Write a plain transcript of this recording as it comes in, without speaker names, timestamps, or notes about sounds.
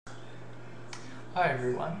Hi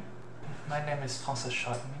everyone, my name is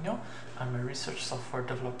Charette Migneault. I'm a research software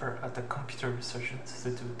developer at the Computer Research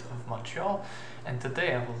Institute of Montréal, and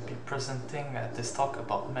today I will be presenting this talk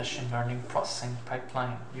about machine learning processing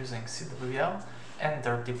pipeline using CWL and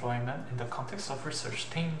their deployment in the context of research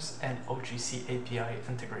teams and OGC-API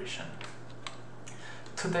integration.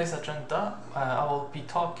 Today's agenda, I will be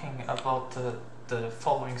talking about the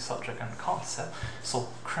following subject and concept, so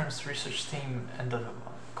CRIM's research team and the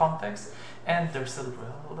context, and their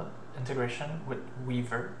CWL integration with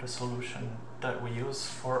Weaver, the solution that we use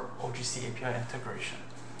for OGC-API integration.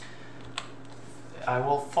 I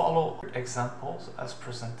will follow examples as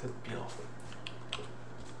presented below.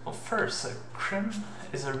 Well, first, CRIM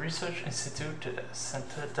is a research institute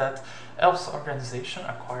center that helps organizations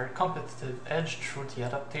acquire competitive edge through the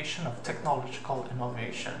adaptation of technological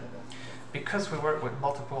innovation. Because we work with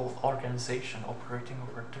multiple organizations operating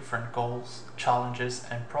over different goals, challenges,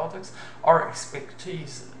 and products, our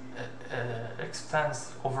expertise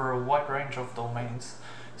extends over a wide range of domains,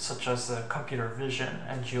 such as computer vision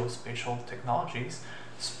and geospatial technologies,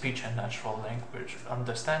 speech and natural language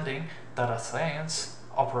understanding, data science,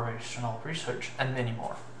 operational research, and many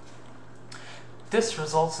more. This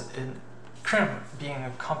results in CRIM being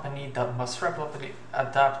a company that must rapidly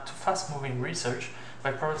adapt to fast-moving research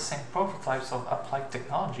by producing prototypes of applied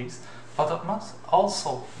technologies, but it must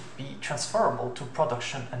also be transferable to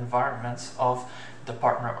production environments of the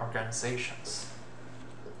partner organizations.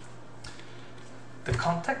 The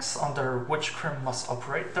context under which CRIM must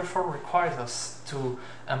operate therefore requires us to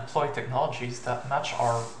employ technologies that match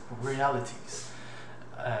our realities.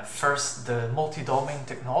 First, the multi-domain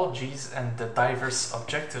technologies and the diverse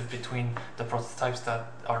objective between the prototypes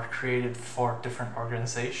that are created for different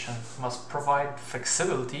organizations must provide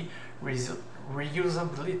flexibility,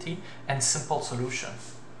 reusability, and simple solution.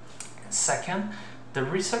 Second, the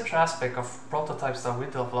research aspect of prototypes that we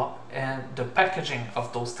develop and the packaging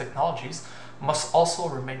of those technologies must also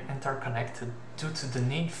remain interconnected due to the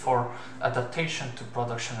need for adaptation to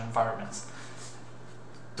production environments.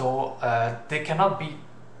 Though they cannot be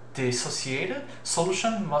dissociated,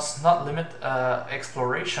 solution must not limit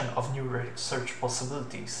exploration of new research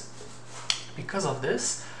possibilities. Because of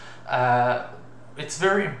this, it's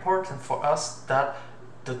very important for us that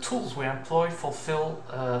the tools we employ fulfill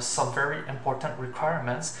some very important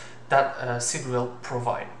requirements that CWL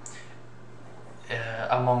provide.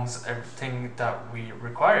 Amongst everything that we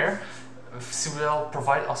require, CWL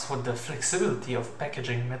provide us with the flexibility of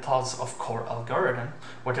packaging methods of core algorithm,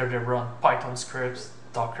 whether they run Python scripts,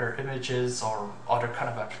 Docker images, or other kind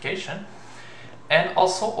of application, and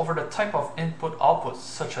also over the type of input-output,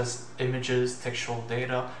 such as images, textual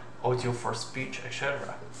data, audio for speech,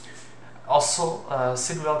 etc. Also,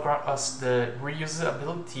 CWL grants us the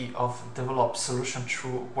reusability of developed solution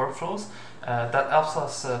through workflows that helps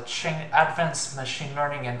us chain advanced machine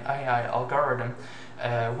learning and AI algorithm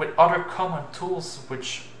with other common tools,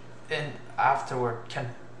 which afterward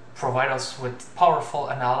can provide us with powerful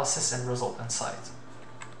analysis and result insights.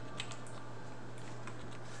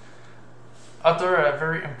 Other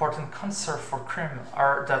very important concerns for CRIM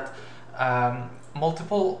are that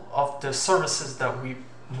multiple of the services that we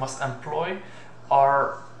must employ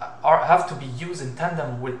have to be used in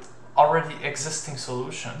tandem with already existing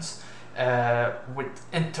solutions with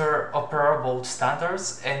interoperable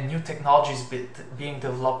standards and new technologies being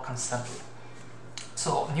developed constantly.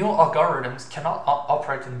 So new algorithms cannot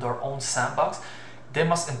operate in their own sandbox. They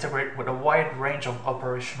must integrate with a wide range of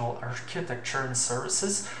operational architecture and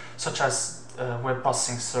services, such as web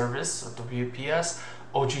processing service, or WPS,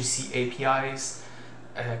 OGC APIs,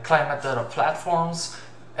 climate data platforms,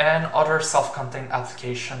 and other self-contained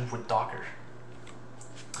applications with Docker.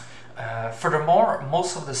 Furthermore,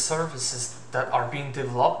 most of the services that are being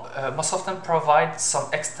developed must often provide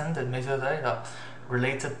some extended metadata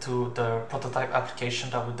related to the prototype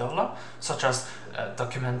application that we develop, such as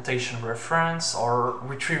documentation reference or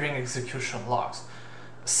retrieving execution logs.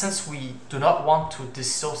 Since we do not want to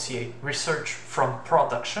dissociate research from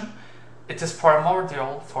production, it is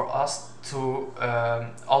primordial for us to,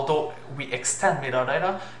 although we extend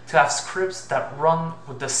metadata, to have scripts that run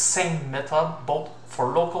with the same method both for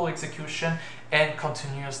local execution and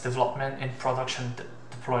continuous development in production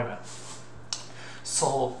deployment.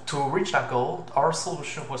 So to reach that goal, our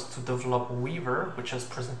solution was to develop Weaver, which is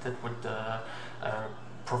presented with the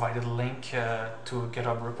provided link to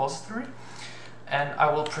GitHub repository. And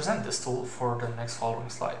I will present this tool for the next following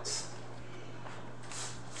slides.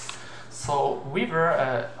 So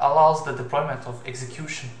Weaver allows the deployment of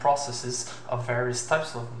execution processes of various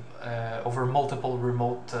types of over multiple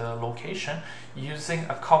remote locations using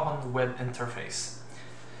a common web interface.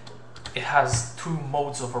 it has two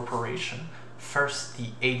modes of operation. First, the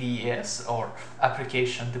ADES, or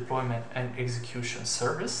Application Deployment and Execution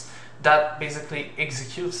Service, that basically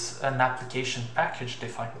executes an application package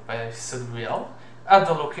defined by CWL at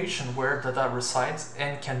the location where the data resides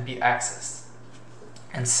and can be accessed.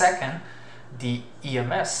 And second, the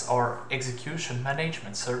EMS, or Execution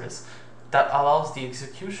Management Service, that allows the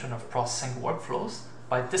execution of processing workflows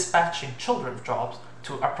by dispatching children's jobs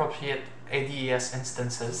to appropriate ADES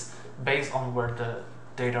instances based on where the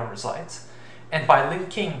data resides, and by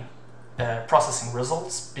linking processing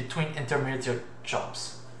results between intermediate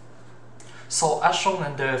jobs. So as shown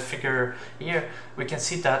in the figure here, we can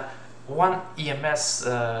see that one EMS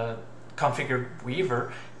configured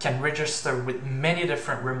Weaver can register with many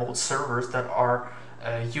different remote servers that are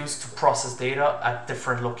used to process data at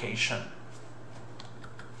different locations.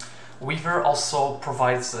 Weaver also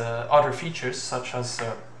provides other features such as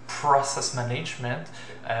process management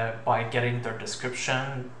by getting their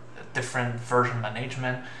description, different version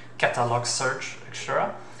management, catalog search,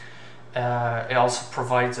 etc. It also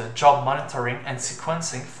provides job monitoring and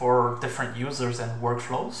sequencing for different users and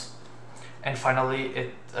workflows. And finally,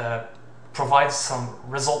 it provides some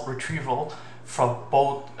result retrieval from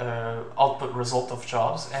both output result of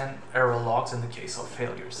jobs and error logs in the case of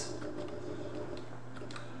failures.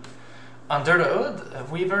 Under the hood,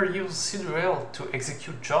 Weaver uses CWL to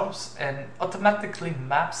execute jobs and automatically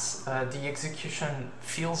maps the execution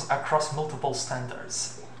fields across multiple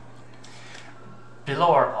standards.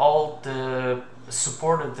 Below are all the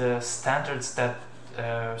supported standards that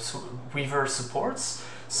Weaver supports.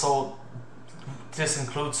 So this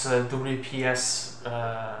includes WPS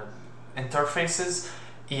interfaces,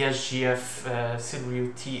 ESGF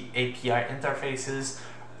CWT-API interfaces,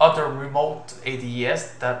 other remote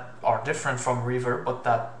ADES that are different from Weaver but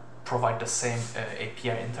that provide the same API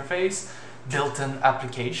interface, built-in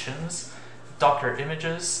applications, Docker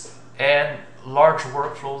images, and large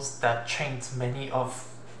workflows that change many of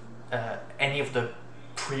any of the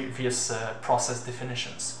previous process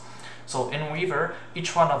definitions. So in Weaver,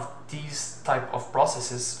 each one of these type of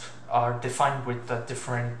processes are defined with a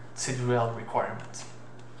different CWL requirement.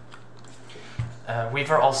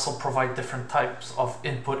 Weaver also provides different types of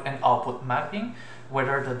input and output mapping,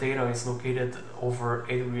 whether the data is located over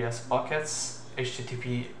AWS buckets,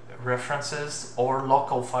 HTTP references, or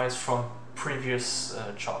local files from previous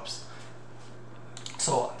jobs.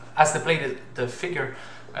 So as displayed the figure,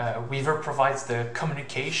 Weaver provides the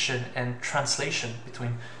communication and translation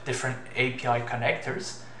between different API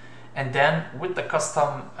connectors, and then with the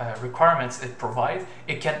custom requirements it provides,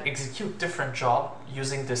 it can execute different jobs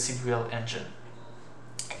using the CWL engine.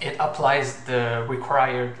 It applies the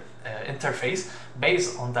required interface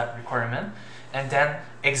based on that requirement, and then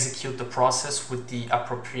execute the process with the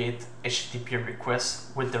appropriate HTTP requests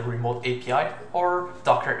with the remote API or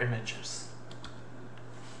Docker images.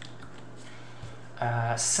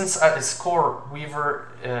 Since at its core Weaver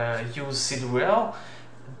uses CWL,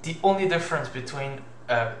 the only difference between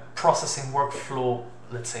a processing workflow,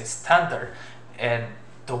 let's say standard, and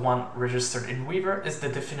the one registered in Weaver is the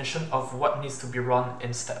definition of what needs to be run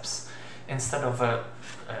in steps. Instead of a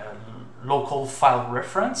local file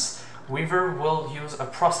reference, Weaver will use a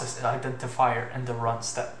process identifier in the run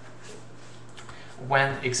step.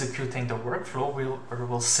 When executing the workflow, we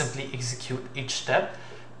will simply execute each step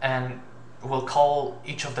and we'll call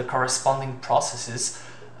each of the corresponding processes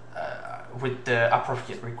with the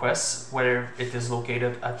appropriate requests, whether it is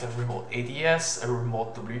located at the remote ADS, a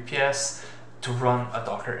remote WPS, to run a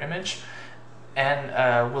Docker image,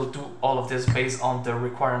 and we'll do all of this based on the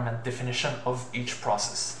requirement definition of each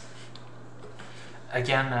process.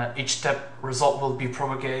 Again, each step result will be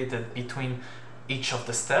propagated between each of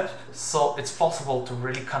the steps, so it's possible to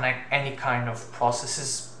really connect any kind of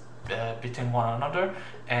processes between one another,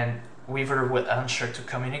 and Weaver will ensure to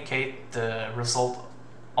communicate the result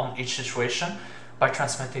on each situation by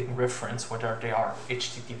transmitting reference, whether they are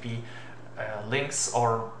HTTP links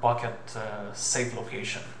or bucket save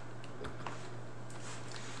location.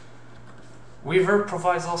 Weaver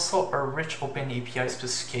provides also a rich OpenAPI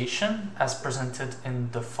specification as presented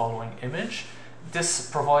in the following image. This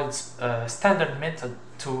provides a standard method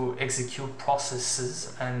to execute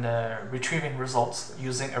processes and retrieving results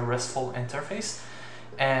using a RESTful interface,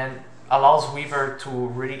 and allows Weaver to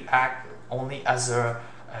really act only as a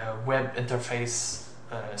web interface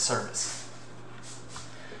service.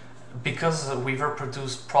 Because Weaver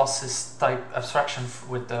produces process type abstraction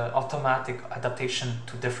with the automatic adaptation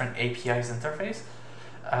to different APIs interface,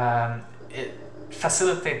 it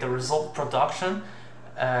facilitates the result production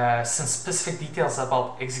since specific details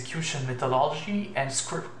about execution methodology and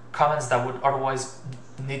script comments that would otherwise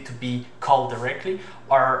need to be called directly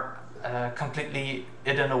are completely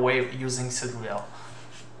hidden away using CWL.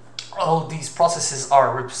 All these processes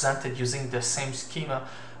are represented using the same schema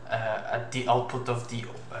at the output of the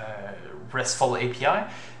RESTful API.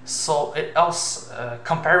 So it helps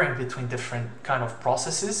comparing between different kind of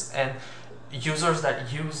processes, and users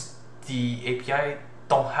that use the API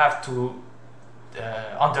don't have to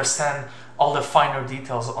understand all the finer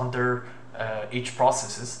details under each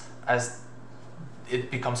processes, as it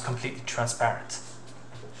becomes completely transparent.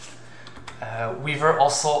 Weaver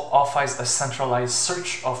also offers a centralized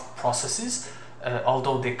search of processes,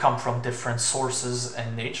 although they come from different sources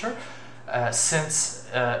and nature, since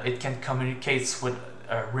it can communicate with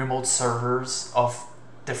remote servers of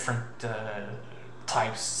different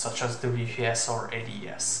types, such as WPS or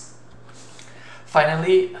ADES.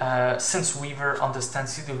 Finally, since Weaver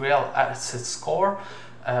understands CWL at its core,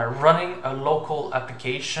 running a local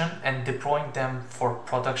application and deploying them for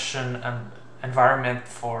production environment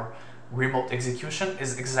for remote execution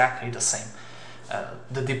is exactly the same.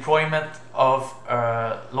 The deployment of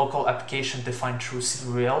a local application defined through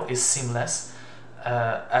CWL is seamless,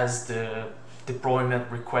 as the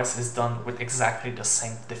deployment request is done with exactly the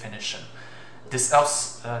same definition. This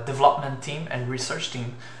helps development team and research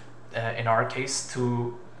team, in our case,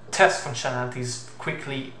 to test functionalities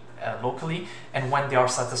quickly locally, and when they are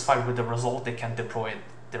satisfied with the result, they can deploy it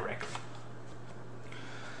directly.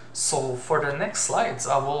 So for the next slides,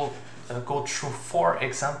 I will go through 4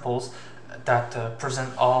 examples that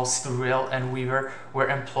present how CWL and Weaver were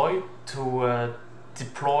employed to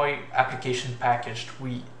deploy application package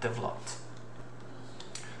we developed.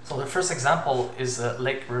 So the first example is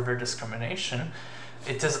lake-river discrimination.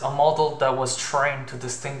 It is a model that was trained to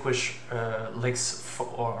distinguish lakes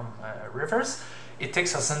from rivers. It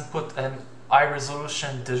takes as input an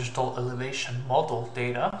high-resolution digital elevation model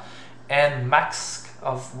data and maps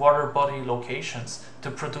of water body locations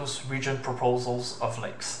to produce region proposals of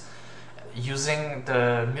lakes. Using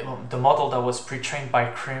the model that was pre-trained by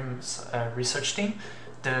CRIM's research team,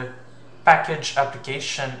 the package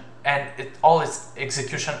application and all its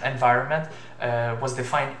execution environment was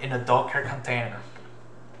defined in a Docker container.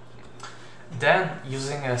 Then,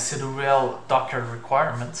 using a CWL Docker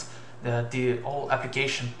requirement, the whole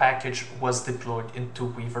application package was deployed into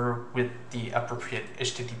Weaver with the appropriate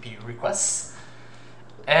HTTP requests.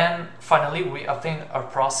 And finally, we obtain a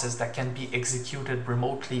process that can be executed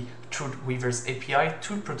remotely through Weaver's API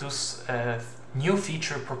to produce new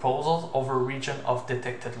feature proposals over a region of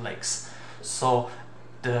detected lakes. So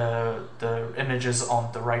the images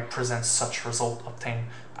on the right present such result obtained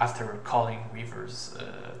after calling Weaver's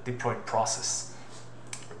deployed process.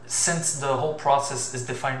 Since the whole process is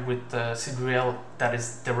defined with CWL that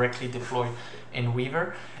is directly deployed in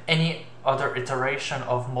Weaver, any other iteration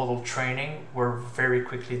of model training were very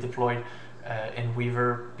quickly deployed in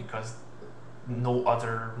Weaver because no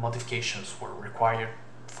other modifications were required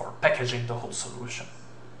for packaging the whole solution.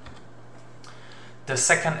 The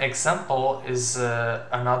second example is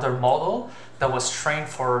another model that was trained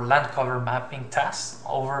for land cover mapping tasks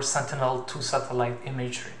over Sentinel-2 satellite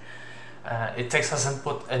imagery. It takes as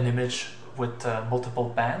input an image with multiple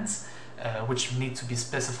bands, which need to be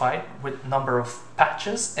specified with number of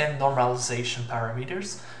patches and normalization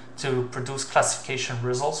parameters to produce classification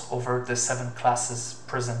results over the 7 classes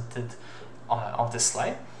presented on this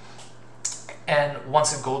slide. And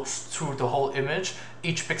once it goes through the whole image,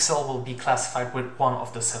 each pixel will be classified with one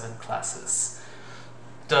of the 7 classes.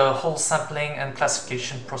 The whole sampling and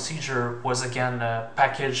classification procedure was again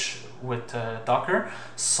packaged with Docker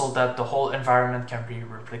so that the whole environment can be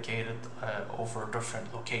replicated over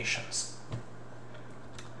different locations.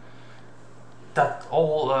 That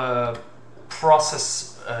whole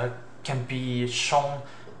process can be shown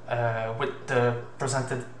with the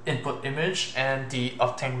presented input image and the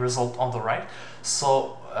obtained result on the right.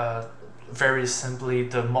 So very simply,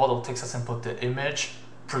 the model takes as input the image,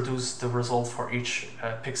 produce the result for each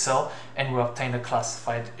pixel, and we obtain a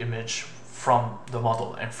classified image from the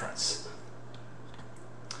model inference.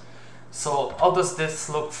 So how does this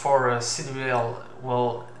look for CWL?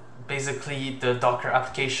 Well, basically the Docker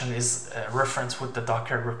application is referenced with the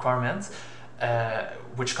Docker requirement,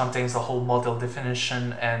 which contains the whole model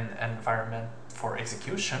definition and environment for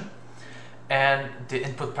execution. And the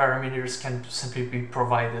input parameters can simply be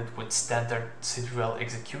provided with standard CWL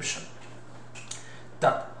execution.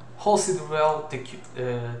 That whole CWL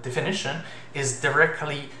definition is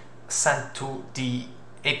directly sent to the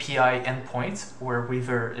API endpoint where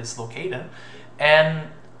Weaver is located, and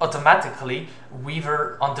automatically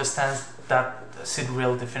Weaver understands that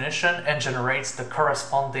CWL definition and generates the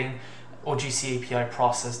corresponding OGC-API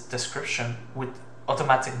process description with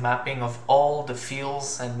automatic mapping of all the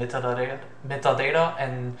fields and metadata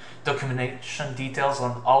and documentation details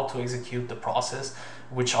on how to execute the process,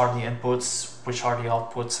 which are the inputs, which are the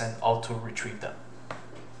outputs, and how to retrieve them.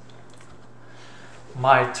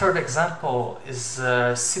 My third example is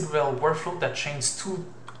a CWL workflow that chains two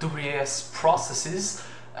WAS processes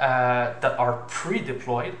that are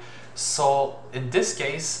pre-deployed. So in this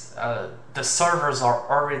case, the servers are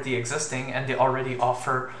already existing and they already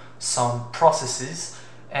offer some processes,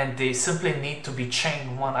 and they simply need to be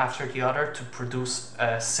chained one after the other to produce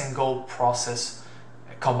a single process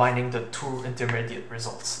combining the two intermediate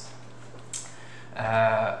results.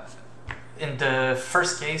 In the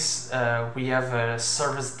first case, we have a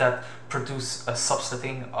service that produces a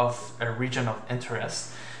subsetting of a region of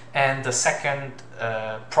interest, and the second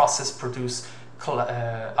process produces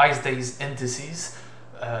ICE-days indices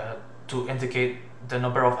to indicate the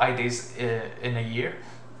number of I-days in a year.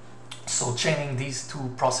 So chaining these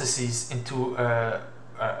two processes into a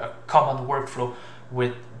common workflow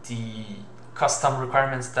with the custom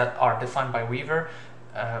requirements that are defined by Weaver,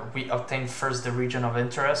 we obtain first the region of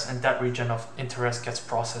interest, and that region of interest gets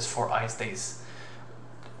processed for ICE-days.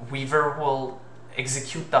 Weaver will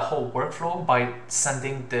execute the whole workflow by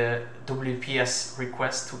sending the WPS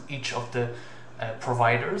request to each of the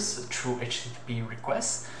providers through HTTP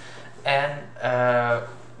requests, and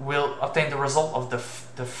will obtain the result of the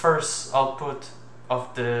first output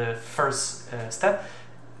of the first step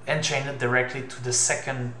and chain it directly to the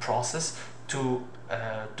second process to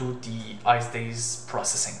do the ICE-days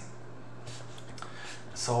processing.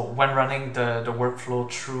 So when running the workflow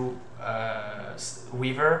through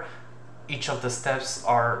Weaver, each of the steps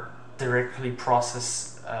are directly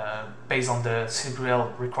processed based on the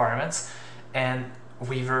CWL requirements, and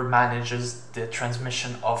Weaver manages the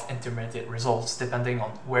transmission of intermediate results depending on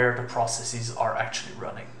where the processes are actually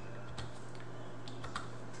running.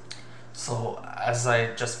 So as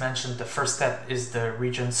I just mentioned, the first step is the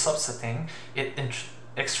region subsetting. It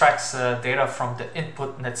extracts data from the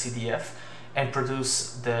input netCDF and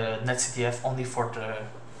produces the netCDF only for the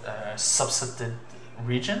subsetted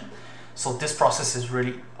region. So this process is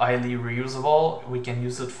really highly reusable. We can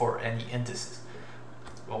use it for any indices.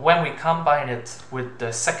 When we combine it with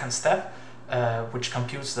the second step, which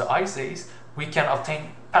computes the ICE-days, we can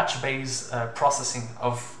obtain patch-based processing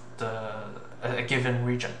of a given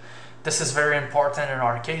region. This is very important in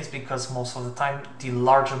our case because most of the time the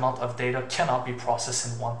large amount of data cannot be processed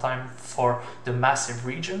in one time for the massive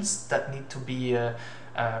regions that need to be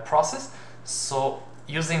processed. So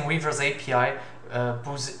using Weaver's API,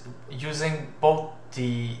 using both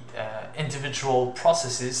the individual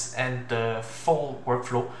processes and the full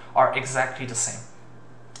workflow are exactly the same.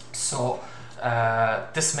 So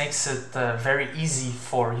this makes it very easy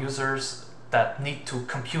for users that need to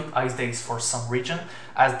compute ICE-days for some region,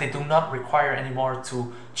 as they do not require anymore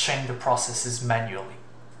to chain the processes manually.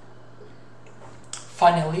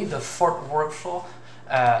 Finally, the fourth workflow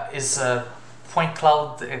is a point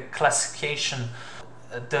cloud classification.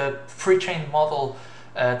 The pre-trained model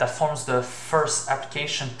that forms the first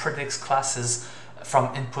application predicts classes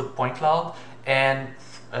from input point cloud and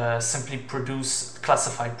simply produce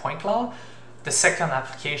classified point cloud. The second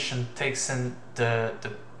application takes in the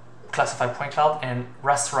classified point cloud and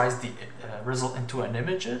rasterize the result into an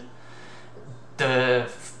image. The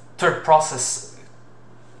third process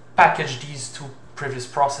packages these two previous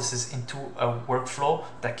processes into a workflow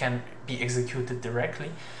that can be executed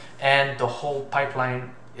directly, and the whole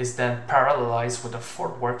pipeline is then parallelized with a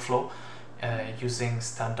fourth workflow using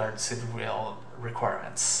standard CWL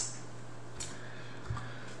requirements.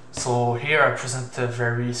 So here I present a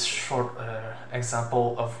very short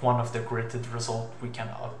example of one of the graded results we can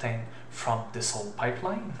obtain from this whole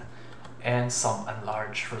pipeline, and some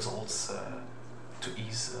enlarged results to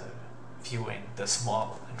ease viewing the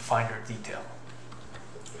small and finer detail.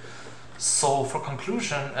 So for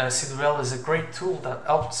conclusion, CWL is a great tool that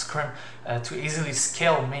helps CRIM to easily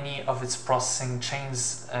scale many of its processing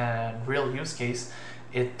chains and real use case.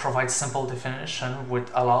 It provides simple definition which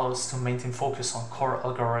allows us to maintain focus on core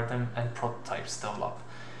algorithm and prototypes developed.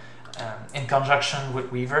 In conjunction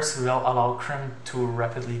with Weaver, CWL allow CRIM to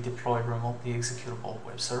rapidly deploy remotely executable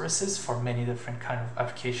web services for many different kind of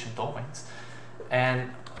application domains.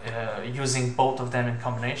 And using both of them in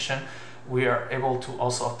combination, we are able to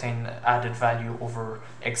also obtain added value over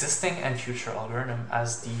existing and future algorithm,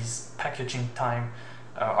 as these packaging time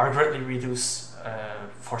are greatly reduced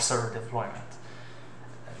for server deployment.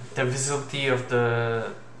 The visibility of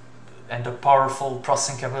the powerful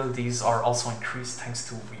processing capabilities are also increased thanks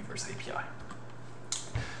to Weaver's API.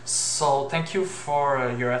 So thank you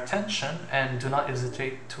for your attention, and do not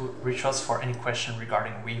hesitate to reach us for any question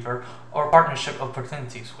regarding Weaver or partnership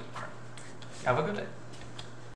opportunities with CRIM. Have a good day.